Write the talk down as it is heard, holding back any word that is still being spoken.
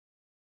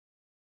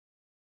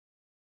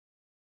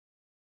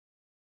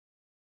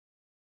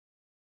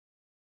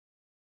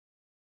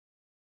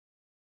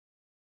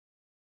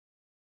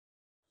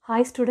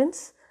Hi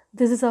students,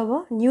 this is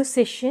our new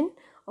session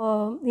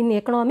in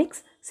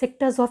economics,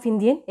 sectors of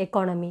Indian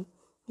economy.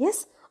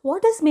 Yes,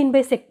 what is meant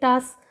by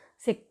sectors?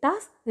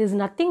 Sectors is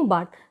nothing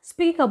but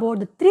speak about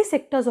the three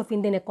sectors of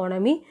Indian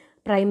economy: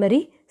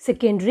 primary,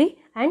 secondary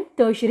and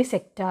tertiary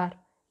sector.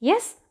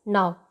 Yes,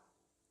 now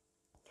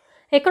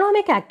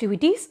economic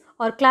activities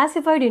are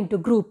classified into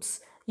groups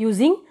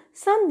using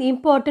some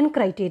important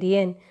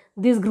criterion.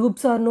 These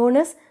groups are known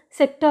as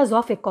sectors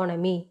of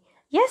economy.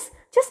 Yes,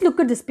 just look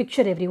at this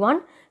picture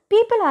everyone.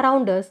 People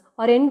around us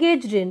are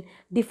engaged in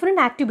different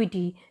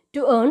activity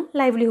to earn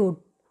livelihood.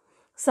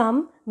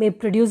 Some may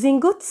producing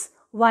goods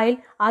while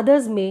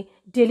others may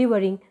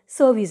delivering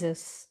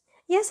services.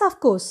 Yes,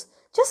 of course.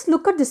 Just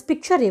look at this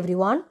picture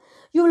everyone.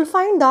 You will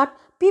find that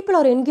people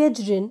are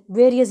engaged in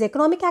various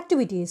economic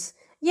activities.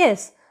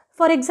 Yes,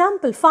 for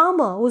example,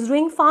 farmer who is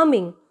doing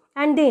farming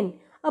and then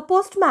a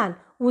postman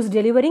who is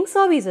delivering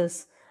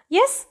services.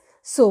 Yes,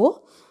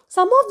 so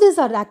some of these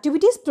are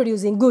activities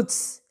producing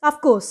goods.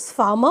 Of course,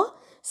 farmer.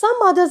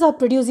 Some others are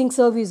producing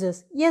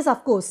services. Yes,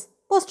 of course,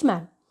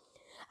 postman.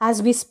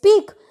 As we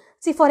speak,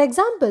 see for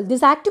example,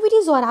 these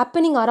activities are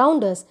happening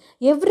around us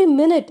every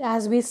minute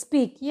as we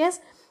speak.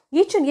 Yes,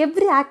 each and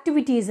every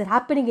activity is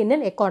happening in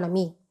an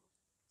economy.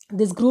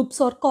 These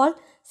groups are called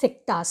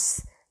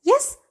sectors.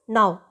 Yes,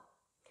 now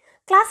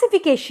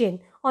classification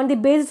on the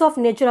basis of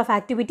nature of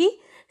activity.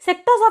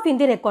 Sectors of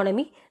Indian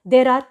economy,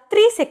 there are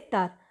three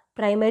sectors: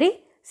 primary,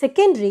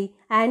 secondary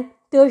and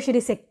tertiary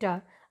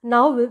sector.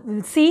 Now we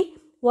will see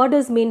what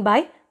is meant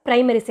by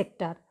primary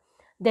sector.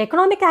 The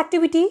economic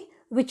activity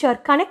which are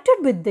connected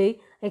with the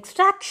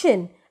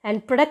extraction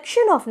and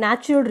production of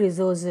natural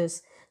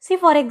resources. See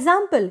for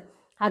example,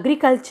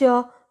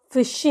 agriculture,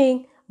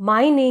 fishing,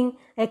 mining,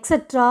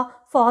 etc.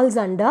 falls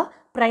under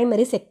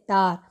primary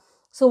sector.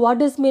 So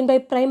what is meant by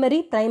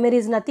primary? Primary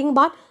is nothing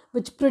but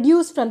which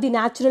produce from the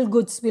natural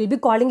goods. We'll be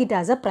calling it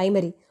as a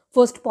primary.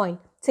 First point.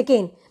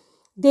 Second,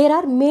 there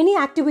are many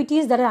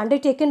activities that are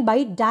undertaken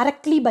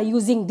directly by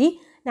using the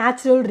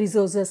natural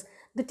resources.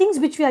 The things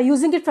which we are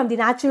using it from the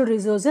natural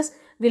resources,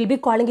 we'll be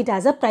calling it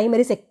as a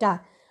primary sector.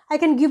 I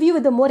can give you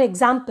with a more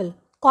example.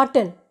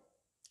 Cotton,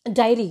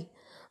 dairy,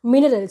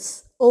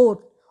 minerals,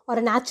 ore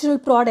or natural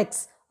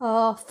products,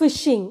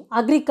 fishing,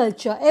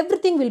 agriculture,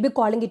 everything will be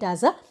calling it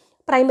as a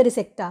primary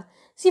sector.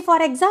 See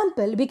for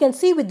example, we can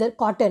see with the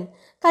cotton,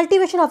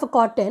 cultivation of a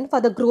cotton for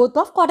the growth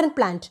of cotton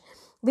plant.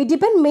 We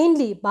depend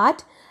mainly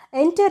but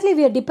entirely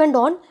we depend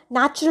on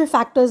natural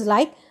factors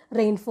like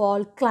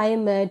rainfall,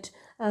 climate,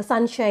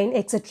 sunshine,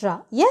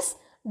 etc. Yes,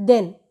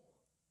 then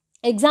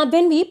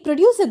when we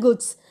produce the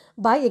goods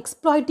by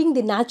exploiting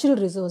the natural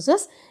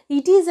resources,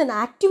 it is an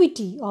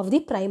activity of the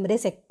primary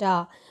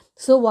sector.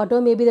 So whatever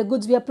may be the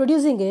goods we are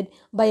producing it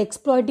by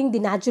exploiting the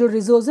natural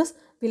resources,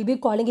 we'll be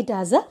calling it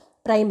as a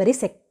primary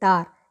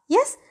sector.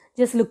 Yes,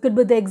 just look at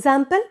the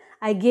example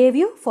I gave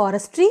you: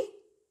 forestry,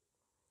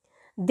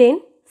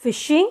 then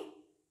fishing,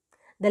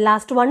 the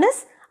last one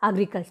is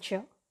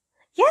agriculture.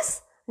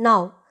 Yes,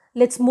 now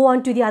let's move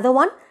on to the other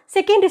one,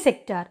 secondary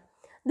sector.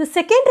 The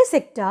secondary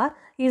sector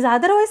is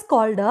otherwise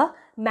called a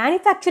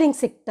manufacturing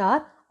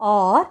sector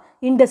or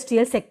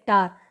industrial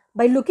sector.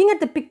 By looking at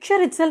the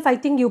picture itself, I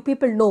think you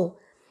people know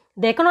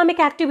the economic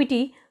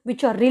activity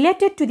which are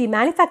related to the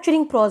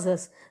manufacturing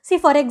process. See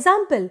for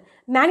example,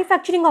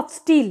 manufacturing of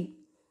steel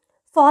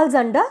falls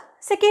under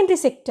secondary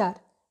sector.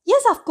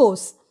 Yes, of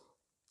course.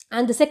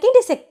 And the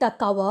secondary sector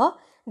cover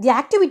the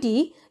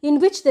activity in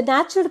which the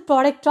natural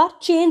products are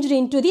changed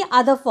into the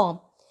other form.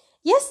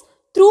 Yes,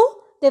 through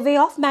the way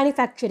of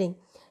manufacturing.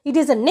 It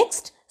is the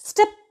next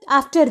step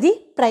after the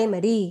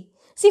primary.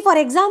 See for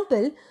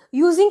example,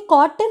 using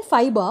cotton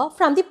fiber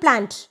from the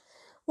plant.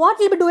 What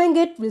we'll be doing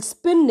it, we'll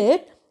spin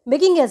it,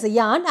 making as a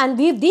yarn and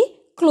weave the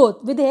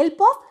cloth with the help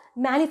of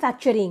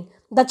manufacturing.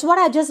 That's what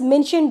I just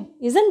mentioned,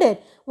 isn't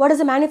it? What is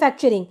the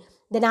manufacturing?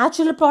 The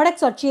natural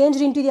products are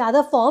changed into the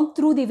other form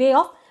through the way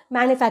of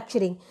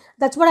manufacturing.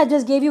 That's what I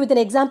just gave you with an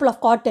example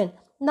of cotton.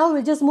 Now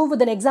we'll just move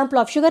with an example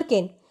of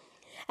sugarcane.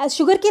 As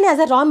sugarcane as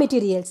a raw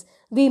materials,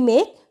 we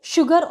make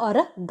sugar or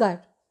a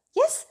gur.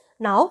 Yes,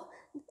 now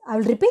I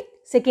will repeat,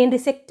 secondary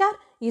sector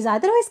is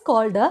otherwise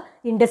called a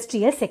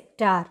industrial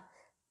sector.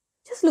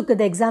 Just look at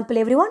the example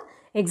everyone.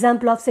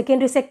 Example of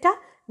secondary sector,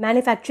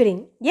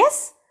 manufacturing.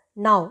 Yes,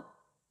 now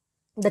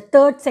the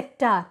third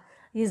sector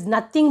is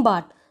nothing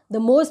but the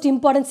most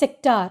important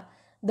sector.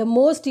 The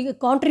most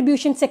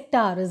contribution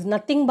sector is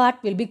nothing but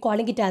we'll be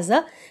calling it as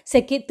a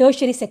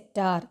tertiary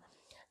sector.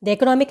 The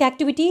economic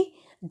activity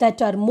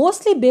that are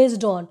mostly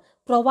based on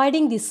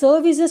providing the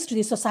services to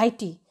the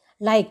society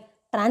like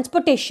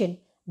transportation,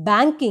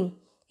 banking,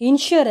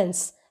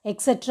 insurance,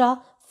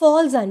 etc.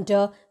 falls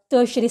under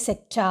tertiary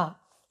sector.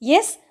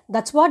 Yes,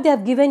 that's what they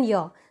have given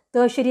here.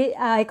 Tertiary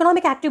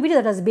economic activity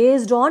that is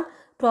based on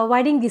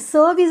providing the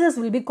services,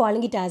 will be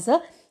calling it as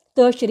a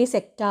tertiary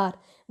sector.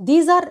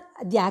 These are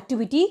the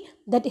activity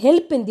that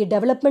help in the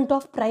development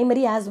of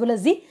primary as well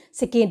as the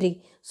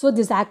secondary. So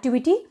this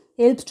activity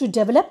helps to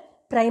develop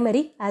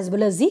primary as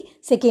well as the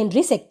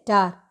secondary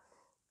sector.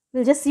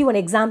 We'll just see one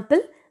example.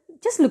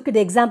 Just look at the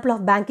example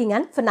of banking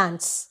and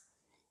finance.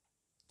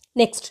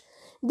 Next,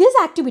 this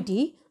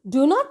activity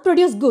do not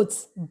produce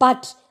goods,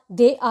 but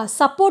they are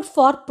support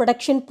for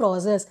production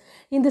process.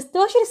 In this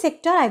tertiary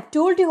sector, I've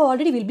told you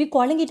already, we'll be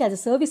calling it as a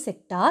service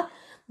sector.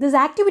 This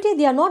activity,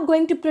 they are not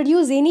going to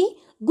produce any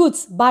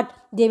goods, but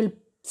they will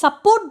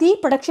support the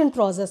production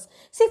process.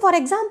 See, for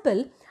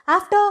example,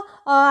 after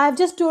I've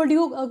just told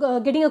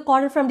you getting a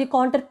cotton from the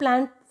cotton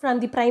plant from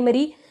the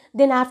primary,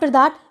 then after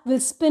that we'll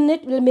spin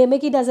it, we'll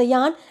make it as a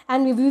yarn,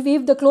 and we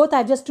weave the cloth.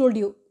 I've just told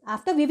you.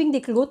 After weaving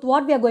the cloth,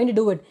 what we are going to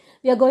do it?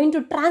 We are going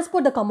to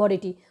transport the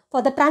commodity.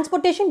 For the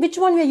transportation, which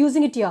one we are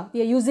using it here?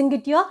 We are using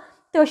it here,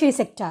 tertiary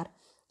sector.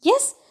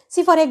 Yes.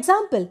 See, for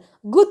example,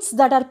 goods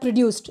that are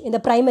produced in the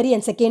primary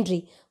and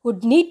secondary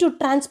would need to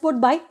transport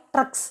by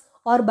trucks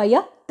or by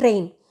a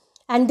train.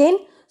 And then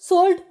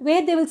sold,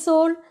 where they will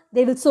sold?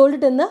 They will sold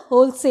it in the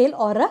wholesale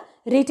or a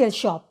retail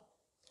shop.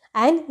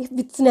 And if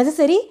it's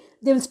necessary,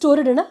 they will store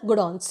it in a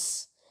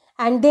godowns.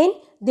 And then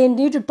they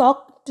need to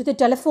talk to the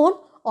telephone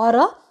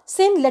or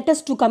send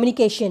letters to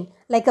communication,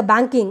 like a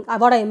banking,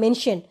 what I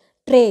mentioned,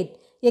 trade,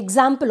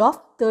 example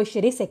of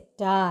tertiary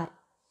sector.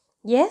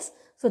 Yes,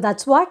 so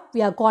that's what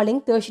we are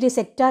calling tertiary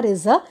sector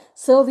is a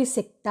service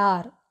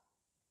sector.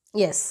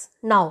 Yes,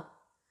 now,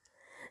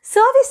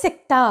 service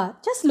sector,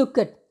 just look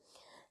at,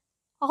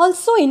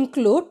 also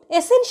include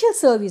essential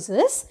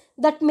services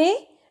that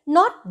may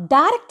not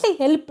directly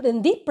help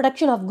in the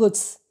production of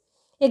goods.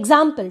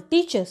 Example,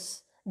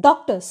 teachers,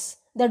 doctors,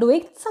 they are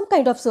doing some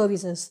kind of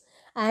services.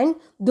 And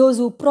those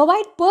who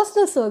provide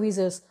personal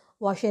services,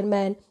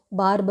 washermen,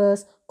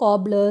 barbers,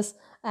 cobblers,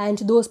 and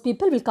those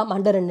people will come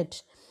under in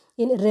it.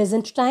 In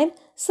recent time,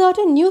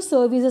 certain new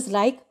services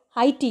like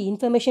IT,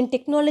 information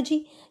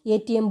technology,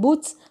 ATM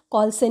booths,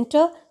 call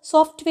center,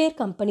 software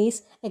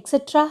companies,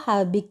 etc.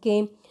 have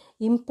become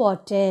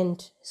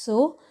important.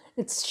 So,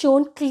 it's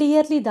shown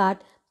clearly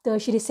that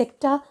tertiary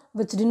sector,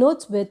 which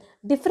denotes with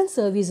different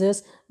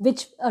services,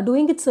 which are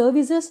doing its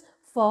services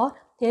for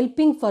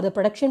helping for the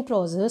production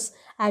process,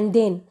 and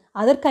then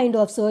other kind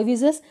of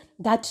services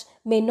that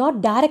may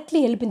not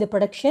directly help in the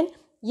production.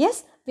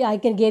 Yes, I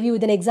can give you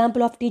with an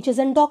example of teachers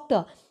and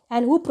doctor,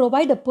 and who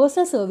provide a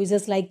personal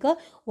services like a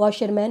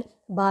washerman,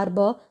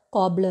 barber,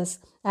 cobblers.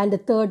 And the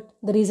third,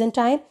 the recent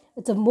time,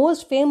 it's the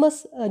most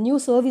famous new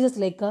services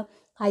like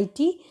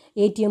IT,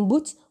 ATM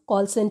booths,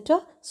 call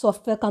center,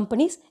 software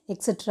companies,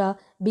 etc.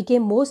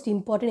 became most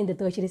important in the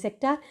tertiary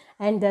sector,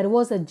 and there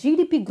was a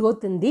GDP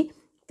growth in the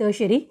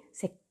tertiary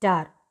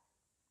sector.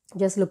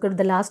 Just look at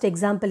the last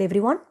example,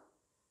 everyone.